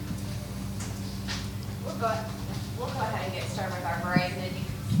We'll go ahead and get started with our Verizon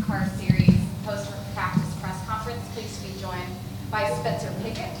IndyCar Series post-practice press conference. Pleased to be joined by Spencer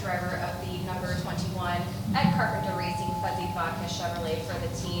Pigot, driver of the number 21 at Carpenter Racing Fuzzy Vodka Chevrolet for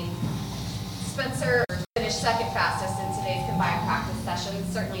the team. Spencer finished second fastest in today's combined practice session.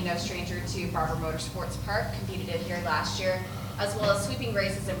 Certainly no stranger to Barber Motorsports Park. Competed in here last year, as well as sweeping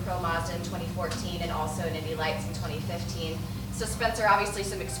races in Pro Mazda in 2014 and also in Indy Lights in 2015. So Spencer, obviously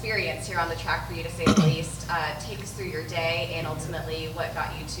some experience here on the track for you to say the least. Take us through your day and ultimately what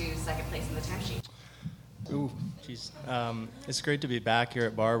got you to second place in the time sheet. Ooh, geez. It's great to be back here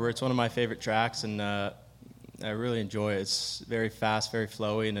at Barber. It's one of my favorite tracks, and I really enjoy it. It's very fast, very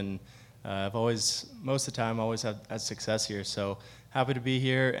flowing, and I've always, most of the time, always had success here. So happy to be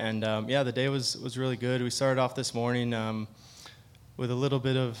here, and yeah, the day was really good. We started off this morning with a little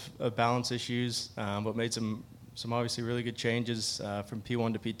bit of balance issues, but made some obviously really good changes from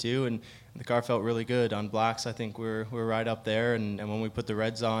P1 to P2, and the car felt really good. On blacks, I think we're right up there, and when we put the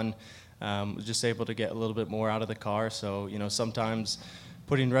reds on, was just able to get a little bit more out of the car. So, you know, sometimes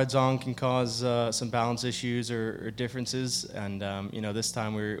putting reds on can cause some balance issues or differences, and you know, this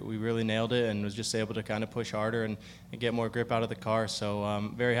time we really nailed it and was just able to kind of push harder and get more grip out of the car.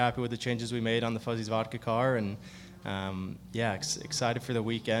 So very happy with the changes we made on the Fuzzy's Vodka car, and yeah, excited for the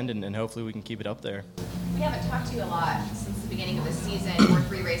weekend, and hopefully we can keep it up there. We haven't talked to you a lot since the beginning of the season. We're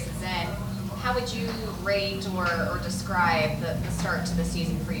 3 races in. How would you rate or describe the start to the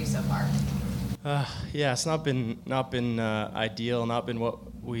season for you so far? Yeah, it's not been ideal, not been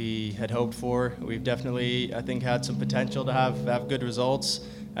what we had hoped for. We've definitely, I think, had some potential to have good results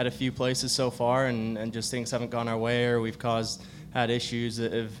at a few places so far, and just things haven't gone our way, or we've had issues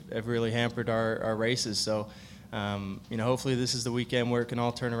that have really hampered our races. So, you know, hopefully this is the weekend where it can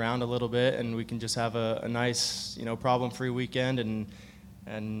all turn around a little bit, and we can just have a nice, you know, problem-free weekend,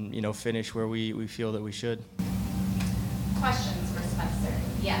 and you know, finish where we feel that we should. Questions for Spencer?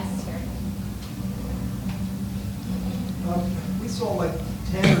 Yes, here. We saw like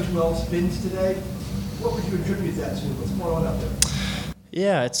 10 or 12 spins today. What would you attribute that to? What's going on out there?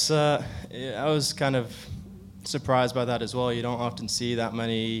 Yeah, I was kind of surprised by that as well. You don't often see that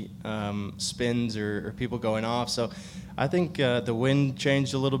many spins or people going off. So I think the wind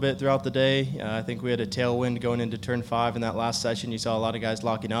changed a little bit throughout the day. I think we had a tailwind going into turn 5 in that last session. You saw a lot of guys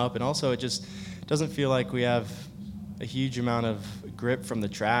locking up, and also it just doesn't feel like we have a huge amount of grip from the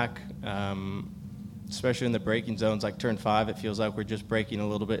track, especially in the braking zones like turn 5. It feels like we're just braking a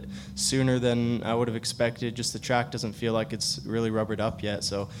little bit sooner than I would have expected. Just the track doesn't feel like it's really rubbered up yet.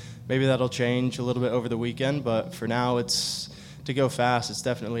 So maybe that'll change a little bit over the weekend, but for now it's to go fast. It's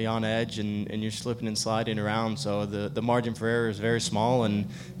definitely on edge, and you're slipping and sliding around. So the margin for error is very small, and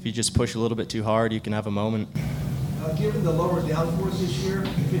if you just push a little bit too hard, you can have a moment. Given the lower downforce this year,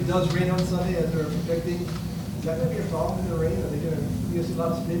 if it does rain on Sunday as they're predicting, is that going to be a problem in the rain? Are they going to use a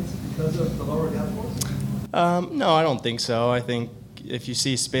lot of spins because of the lower downforce? No, I don't think so. I think if you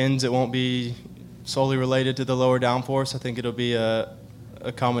see spins, it won't be solely related to the lower downforce. I think it'll be a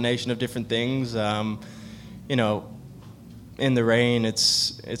combination of different things. You know, in the rain,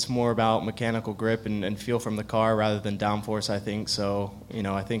 it's more about mechanical grip and feel from the car rather than downforce, I think. So, you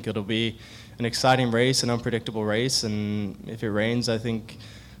know, I think it'll be an exciting race, an unpredictable race, and if it rains, I think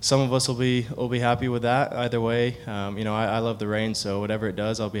some of us will be happy with that either way. You know, I love the rain, so whatever it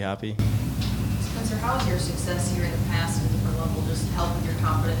does, I'll be happy. Spencer, how has your success here in the past at the pro level just helped with your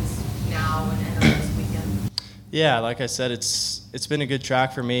confidence now and entering this weekend? Yeah, like I said, it's been a good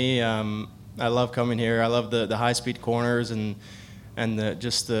track for me. I love coming here. I love the high-speed corners and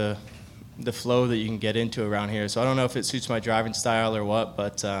the flow that you can get into around here. So I don't know if it suits my driving style or what,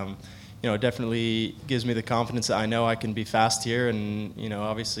 but you know, it definitely gives me the confidence that I know I can be fast here. And you know,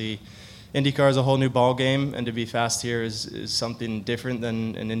 obviously, IndyCar is a whole new ball game, and to be fast here is something different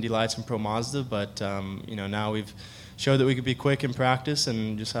than in Indy Lights and Pro Mazda. But you know, now we've showed that we could be quick in practice,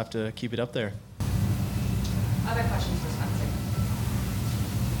 and just have to keep it up there. Other questions for Spencer?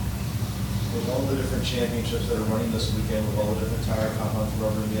 With all the different championships that are running this weekend, with all the different tire compounds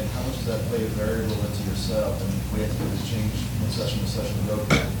rubbering in, how much does that play a variable into your setup, and we have to do this change from session to session to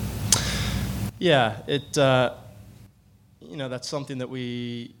road? Yeah, you know, that's something that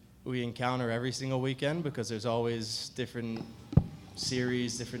we encounter every single weekend, because there's always different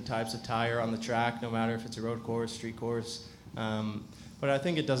series, different types of tire on the track, no matter if it's a road course, street course. But I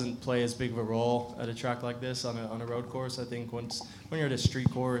think it doesn't play as big of a role at a track like this on a road course. I think when you're at a street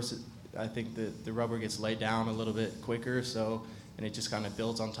course, I think the rubber gets laid down a little bit quicker, and it just kind of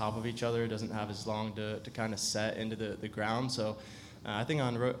builds on top of each other. It doesn't have as long to kind of set into the ground. So I think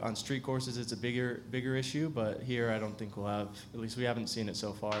on street courses it's a bigger issue, but here I don't think we'll have, at least we haven't seen it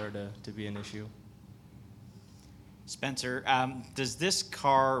so far, to be an issue. Spencer, does this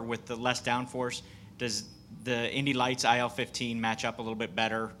car with the less downforce, does the Indy Lights IL-15 match up a little bit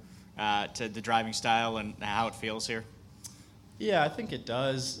better to the driving style and how it feels here? Yeah, I think it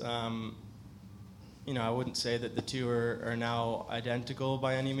does. I wouldn't say that the two are now identical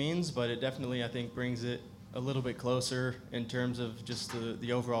by any means, but it definitely, I think, brings it a little bit closer in terms of just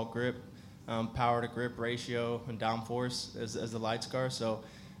the overall grip, power to grip ratio and downforce as the Lights car. So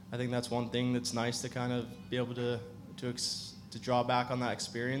I think that's one thing that's nice to kind of be able to draw back on that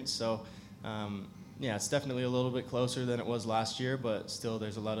experience. So it's definitely a little bit closer than it was last year, but still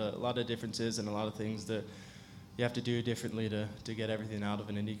there's a lot of differences and a lot of things that you have to do differently to get everything out of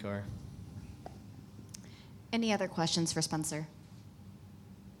an Indy car. Any other questions for Spencer?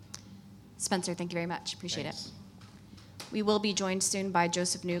 Spencer, thank you very much. Appreciate Thanks. it. We will be joined soon by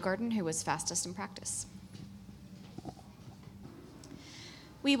Joseph Newgarden, who was fastest in practice.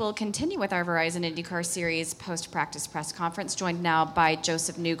 We will continue with our Verizon IndyCar Series post-practice press conference, joined now by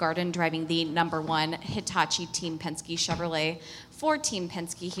Joseph Newgarden, driving the #1 Hitachi Team Penske Chevrolet for Team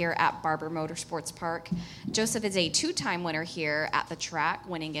Penske here at Barber Motorsports Park. Joseph is a two-time winner here at the track,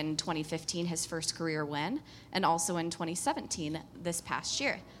 winning in 2015 his first career win, and also in 2017 this past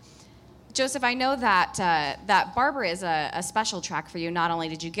year. Joseph, I know that that Barber is a special track for you. Not only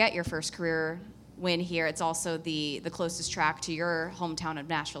did you get your first career win here, it's also the closest track to your hometown of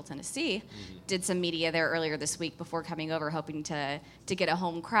Nashville, Tennessee. Mm-hmm. Did some media there earlier this week before coming over, hoping to get a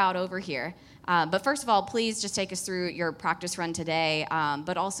home crowd over here. But first of all, please just take us through your practice run today,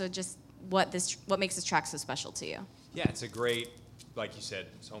 but also just what makes this track so special to you. Yeah, it's a great, like you said,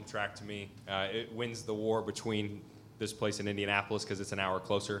 it's home track to me. It wins the war between this place and Indianapolis because it's an hour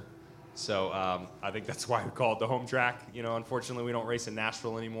closer. So I think that's why we call it the home track. Unfortunately, we don't race in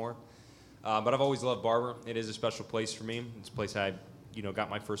Nashville anymore. But I've always loved Barber. It is a special place for me. It's a place I, got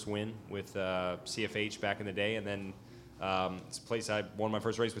my first win with CFH back in the day, and then it's a place I won my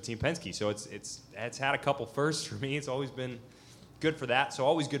first race with Team Penske. So it's had a couple firsts for me. It's always been good for that. So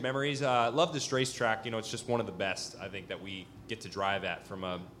always good memories. Love this racetrack. It's just one of the best I think that we get to drive at from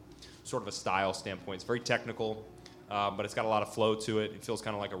a sort of a style standpoint. It's very technical, but it's got a lot of flow to it. It feels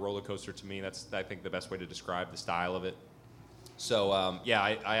kind of like a roller coaster to me. That's I think the best way to describe the style of it. So,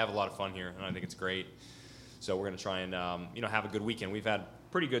 I have a lot of fun here, and I think it's great. So we're going to try and, have a good weekend. We've had a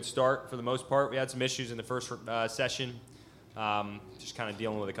pretty good start for the most part. We had some issues in the first session, just kind of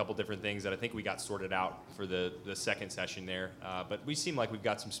dealing with a couple different things that I think we got sorted out for the second session there. But we seem like we've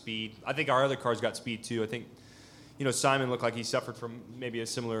got some speed. I think our other cars got speed, too. I think, Simon looked like he suffered from maybe a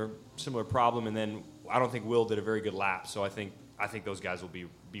similar problem, and then I don't think Will did a very good lap. So I think those guys will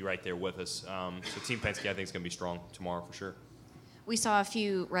be right there with us. So Team Penske, I think, is going to be strong tomorrow for sure. We saw a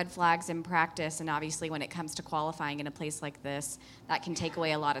few red flags in practice, and obviously when it comes to qualifying in a place like this, that can take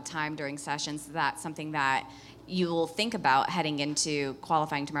away a lot of time during sessions. That's something that you will think about heading into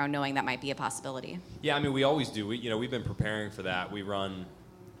qualifying tomorrow, knowing that might be a possibility. Yeah, we always do. We've been preparing for that. We run,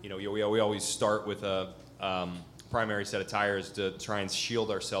 we always start with a primary set of tires to try and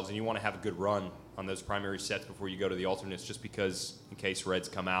shield ourselves, and you want to have a good run on those primary sets before you go to the alternates, just because in case reds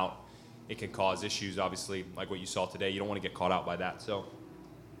come out, it can cause issues, obviously, like what you saw today. You don't want to get caught out by that. So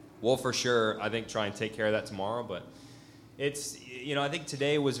we'll for sure, I think, try and take care of that tomorrow. But it's, I think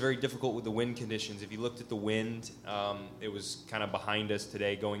today was very difficult with the wind conditions. If you looked at the wind, it was kind of behind us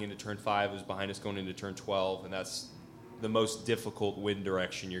today going into turn 5. It was behind us going into turn 12. And that's the most difficult wind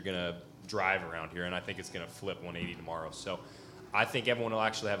direction you're going to drive around here. And I think it's going to flip 180 tomorrow. So I think everyone will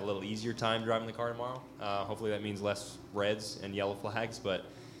actually have a little easier time driving the car tomorrow. Hopefully that means less reds and yellow flags. But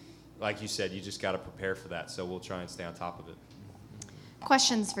like you said, you just got to prepare for that, so we'll try and stay on top of it.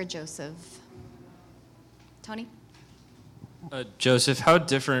 Questions for Joseph? Tony? Joseph, how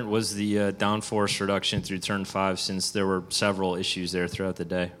different was the downforce reduction through turn 5 since there were several issues there throughout the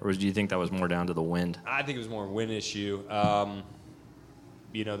day? Or do you think that was more down to the wind? I think it was more a wind issue. The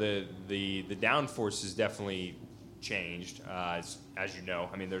downforce has definitely changed, as you know.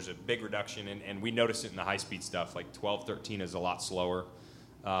 There's a big reduction, and we noticed it in the high-speed stuff. Like 12, 13 is a lot slower.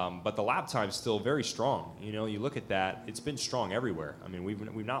 But the lap time is still very strong. You look at that, it's been strong everywhere.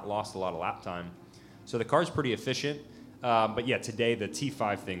 We've not lost a lot of lap time. So the car's pretty efficient. But yeah, today the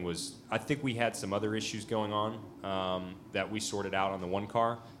T5 thing was, I think we had some other issues going on that we sorted out on the one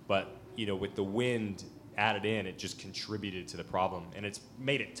car. But, with the wind added in, it just contributed to the problem. And it's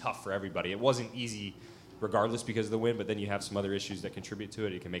made it tough for everybody. It wasn't easy regardless because of the wind, but then you have some other issues that contribute to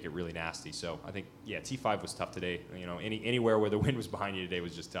it. It can make it really nasty. So I think, yeah, T5 was tough today. Anywhere where the wind was behind you today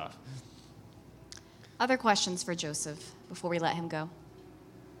was just tough. Other questions for Joseph before we let him go?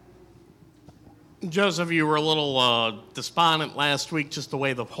 Joseph, you were a little despondent last week, just the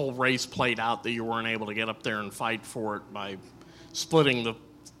way the whole race played out, that you weren't able to get up there and fight for it by splitting the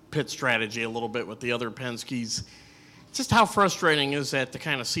pit strategy a little bit with the other Penske's. Just how frustrating is that to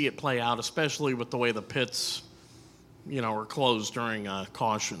kind of see it play out, especially with the way the pits, are closed during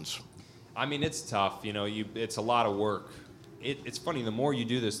cautions? I mean, it's tough. It's a lot of work. It's funny. The more you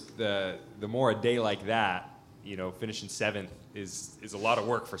do this, the more a day like that, finishing seventh is a lot of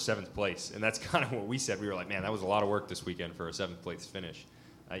work for seventh place. And that's kind of what we said. We were like, man, that was a lot of work this weekend for a seventh place finish.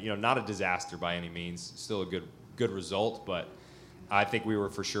 Not a disaster by any means. Still a good result, but I think we were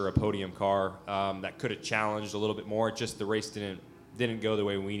for sure a podium car that could have challenged a little bit more. Just the race didn't go the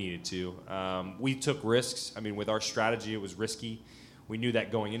way we needed to. We took risks. I mean, with our strategy, it was risky. We knew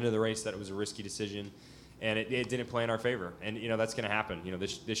that going into the race that it was a risky decision, and it didn't play in our favor. And that's going to happen.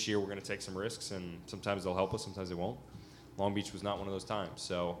 This year we're going to take some risks, and sometimes they'll help us, sometimes they won't. Long Beach was not one of those times,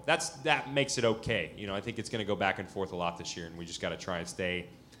 so that makes it okay. I think it's going to go back and forth a lot this year, and we just got to try and stay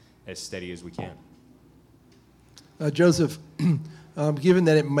as steady as we can. Joseph, given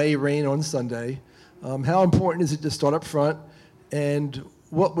that it may rain on Sunday, how important is it to start up front, and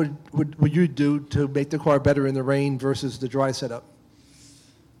what would you do to make the car better in the rain versus the dry setup?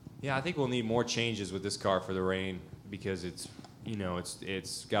 Yeah, I think we'll need more changes with this car for the rain because it's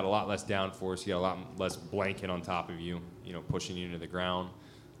got a lot less downforce. You got a lot less blanket on top of you, pushing you into the ground.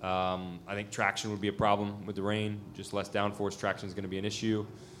 I think traction would be a problem with the rain. Just less downforce traction is going to be an issue.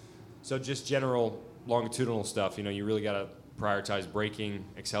 So just general longitudinal stuff, you really got to prioritize braking,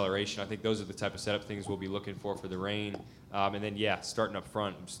 acceleration. I think those are the type of setup things we'll be looking for the rain. And then, starting up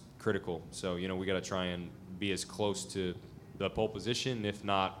front is critical. So, we got to try and be as close to the pole position, if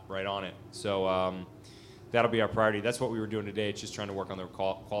not right on it. So that'll be our priority. That's what we were doing today. It's just trying to work on the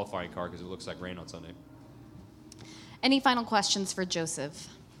qualifying car because it looks like rain on Sunday. Any final questions for Joseph?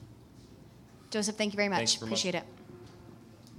 Joseph, thank you very much. Thanks very much. Appreciate it.